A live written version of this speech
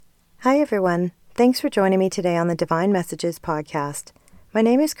Hi, everyone. Thanks for joining me today on the Divine Messages podcast. My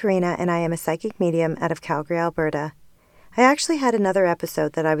name is Karina, and I am a psychic medium out of Calgary, Alberta. I actually had another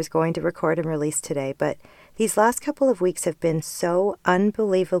episode that I was going to record and release today, but these last couple of weeks have been so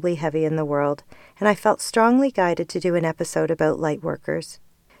unbelievably heavy in the world, and I felt strongly guided to do an episode about light workers.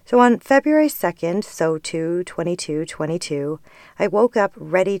 So on February 2nd, 22, I woke up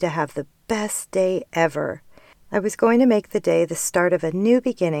ready to have the best day ever. I was going to make the day the start of a new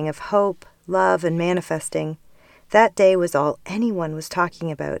beginning of hope, love, and manifesting. That day was all anyone was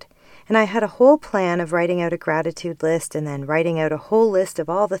talking about, and I had a whole plan of writing out a gratitude list and then writing out a whole list of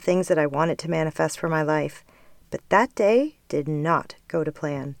all the things that I wanted to manifest for my life. But that day did not go to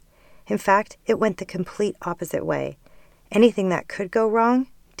plan. In fact, it went the complete opposite way. Anything that could go wrong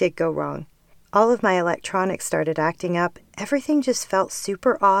did go wrong. All of my electronics started acting up. Everything just felt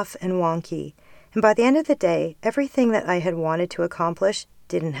super off and wonky. And by the end of the day, everything that I had wanted to accomplish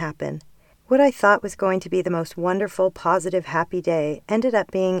didn't happen. What I thought was going to be the most wonderful, positive, happy day ended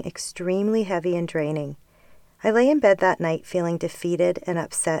up being extremely heavy and draining. I lay in bed that night feeling defeated and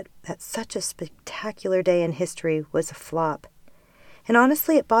upset that such a spectacular day in history was a flop. And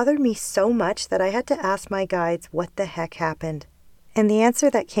honestly, it bothered me so much that I had to ask my guides what the heck happened. And the answer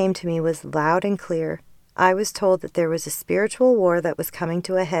that came to me was loud and clear. I was told that there was a spiritual war that was coming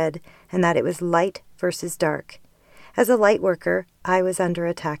to a head and that it was light versus dark. As a light worker, I was under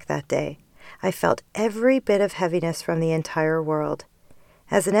attack that day. I felt every bit of heaviness from the entire world.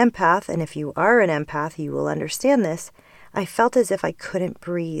 As an empath, and if you are an empath, you will understand this, I felt as if I couldn't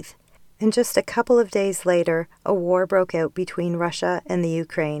breathe. And just a couple of days later, a war broke out between Russia and the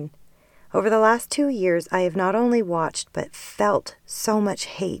Ukraine. Over the last 2 years, I have not only watched but felt so much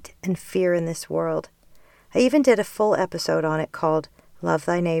hate and fear in this world. I even did a full episode on it called Love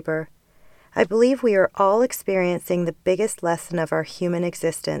Thy Neighbor. I believe we are all experiencing the biggest lesson of our human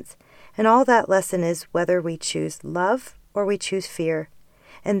existence, and all that lesson is whether we choose love or we choose fear,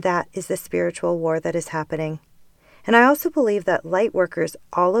 and that is the spiritual war that is happening. And I also believe that light workers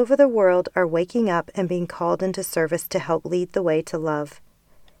all over the world are waking up and being called into service to help lead the way to love.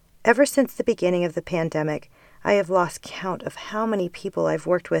 Ever since the beginning of the pandemic, I have lost count of how many people I've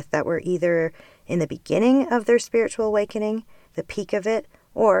worked with that were either in the beginning of their spiritual awakening, the peak of it,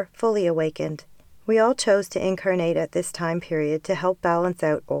 or fully awakened. We all chose to incarnate at this time period to help balance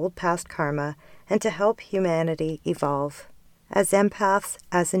out old past karma and to help humanity evolve. As empaths,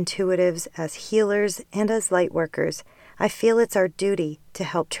 as intuitives, as healers, and as light workers, I feel it's our duty to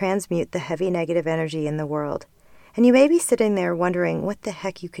help transmute the heavy negative energy in the world. And you may be sitting there wondering what the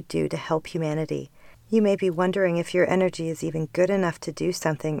heck you could do to help humanity. You may be wondering if your energy is even good enough to do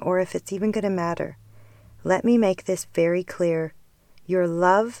something or if it's even going to matter. Let me make this very clear. Your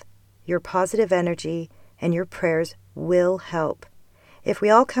love, your positive energy, and your prayers will help. If we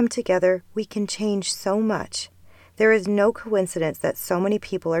all come together, we can change so much. There is no coincidence that so many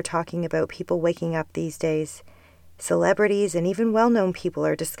people are talking about people waking up these days. Celebrities and even well-known people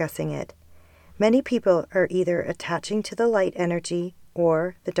are discussing it. Many people are either attaching to the light energy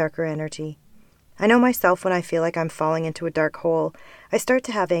or the darker energy. I know myself when I feel like I'm falling into a dark hole. I start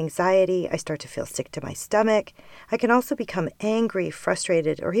to have anxiety. I start to feel sick to my stomach. I can also become angry,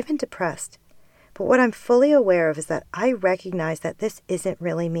 frustrated, or even depressed. But what I'm fully aware of is that I recognize that this isn't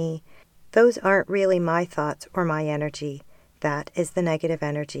really me. Those aren't really my thoughts or my energy. That is the negative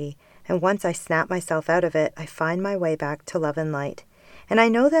energy. And once I snap myself out of it, I find my way back to love and light. And I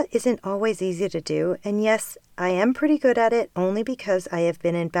know that isn't always easy to do, and yes, I am pretty good at it only because I have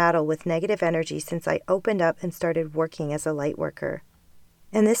been in battle with negative energy since I opened up and started working as a light worker.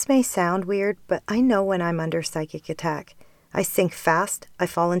 And this may sound weird, but I know when I'm under psychic attack. I sink fast, I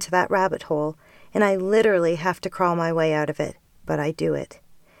fall into that rabbit hole, and I literally have to crawl my way out of it, but I do it.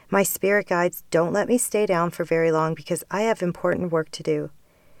 My spirit guides don't let me stay down for very long because I have important work to do.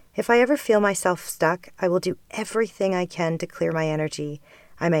 If I ever feel myself stuck, I will do everything I can to clear my energy.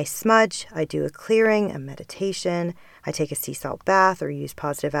 I may smudge, I do a clearing, a meditation, I take a sea salt bath or use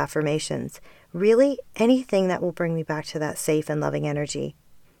positive affirmations. Really, anything that will bring me back to that safe and loving energy.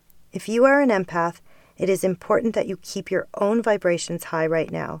 If you are an empath, it is important that you keep your own vibrations high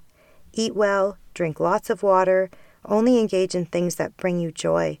right now. Eat well, drink lots of water, only engage in things that bring you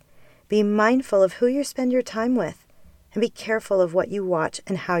joy. Be mindful of who you spend your time with. And be careful of what you watch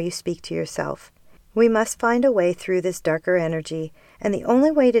and how you speak to yourself. We must find a way through this darker energy, and the only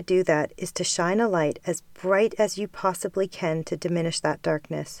way to do that is to shine a light as bright as you possibly can to diminish that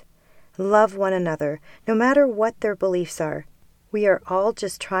darkness. Love one another, no matter what their beliefs are. We are all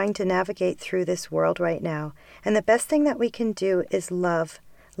just trying to navigate through this world right now, and the best thing that we can do is love.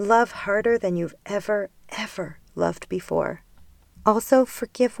 Love harder than you've ever loved before. Also,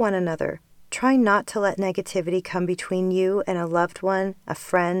 forgive one another. Try not to let negativity come between you and a loved one, a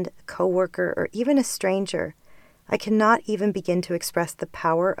friend, a coworker, or even a stranger. I cannot even begin to express the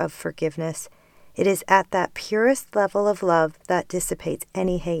power of forgiveness. It is at that purest level of love that dissipates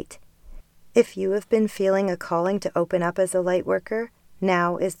any hate. If you have been feeling a calling to open up as a light worker,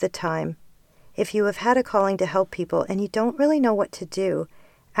 now is the time. If you have had a calling to help people and you don't really know what to do,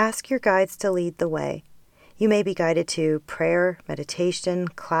 ask your guides to lead the way. You may be guided to prayer, meditation,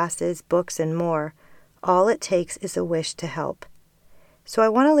 classes, books, and more. All it takes is a wish to help. So I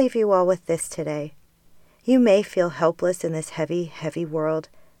want to leave you all with this today. You may feel helpless in this heavy, heavy world,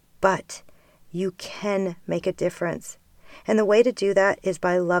 but you can make a difference. And the way to do that is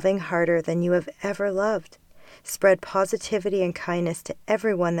by loving harder than you have ever loved. Spread positivity and kindness to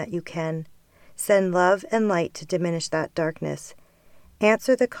everyone that you can. Send love and light to diminish that darkness.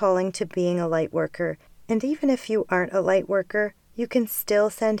 Answer the calling to being a light worker. And even if you aren't a light worker, you can still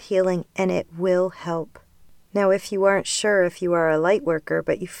send healing and it will help. Now, if you aren't sure if you are a light worker,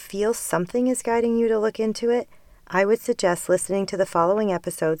 but you feel something is guiding you to look into it, I would suggest listening to the following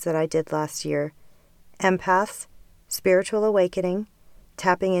episodes that I did last year. Empaths, Spiritual Awakening,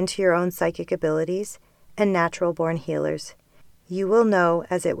 Tapping into Your Own Psychic Abilities, and Natural Born Healers. You will know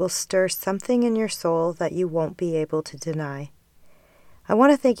as it will stir something in your soul that you won't be able to deny. I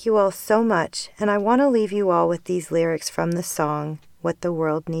want to thank you all so much, and I want to leave you all with these lyrics from the song, What the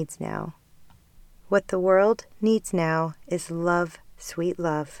World Needs Now. What the world needs now is love, sweet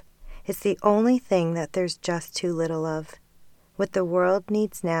love. It's the only thing that there's just too little of. What the world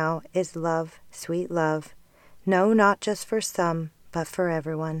needs now is love, sweet love. No, not just for some, but for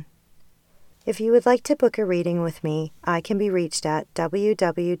everyone. If you would like to book a reading with me, I can be reached at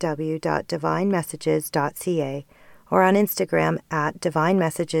www.divinemessages.ca or on Instagram at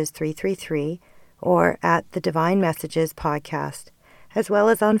divinemessages333 or at the Divine Messages Podcast, as well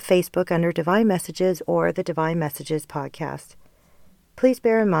as on Facebook under Divine Messages or the Divine Messages Podcast. Please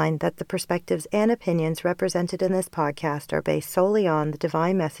bear in mind that the perspectives and opinions represented in this podcast are based solely on the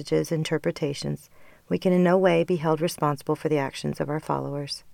Divine Messages interpretations. We can in no way be held responsible for the actions of our followers.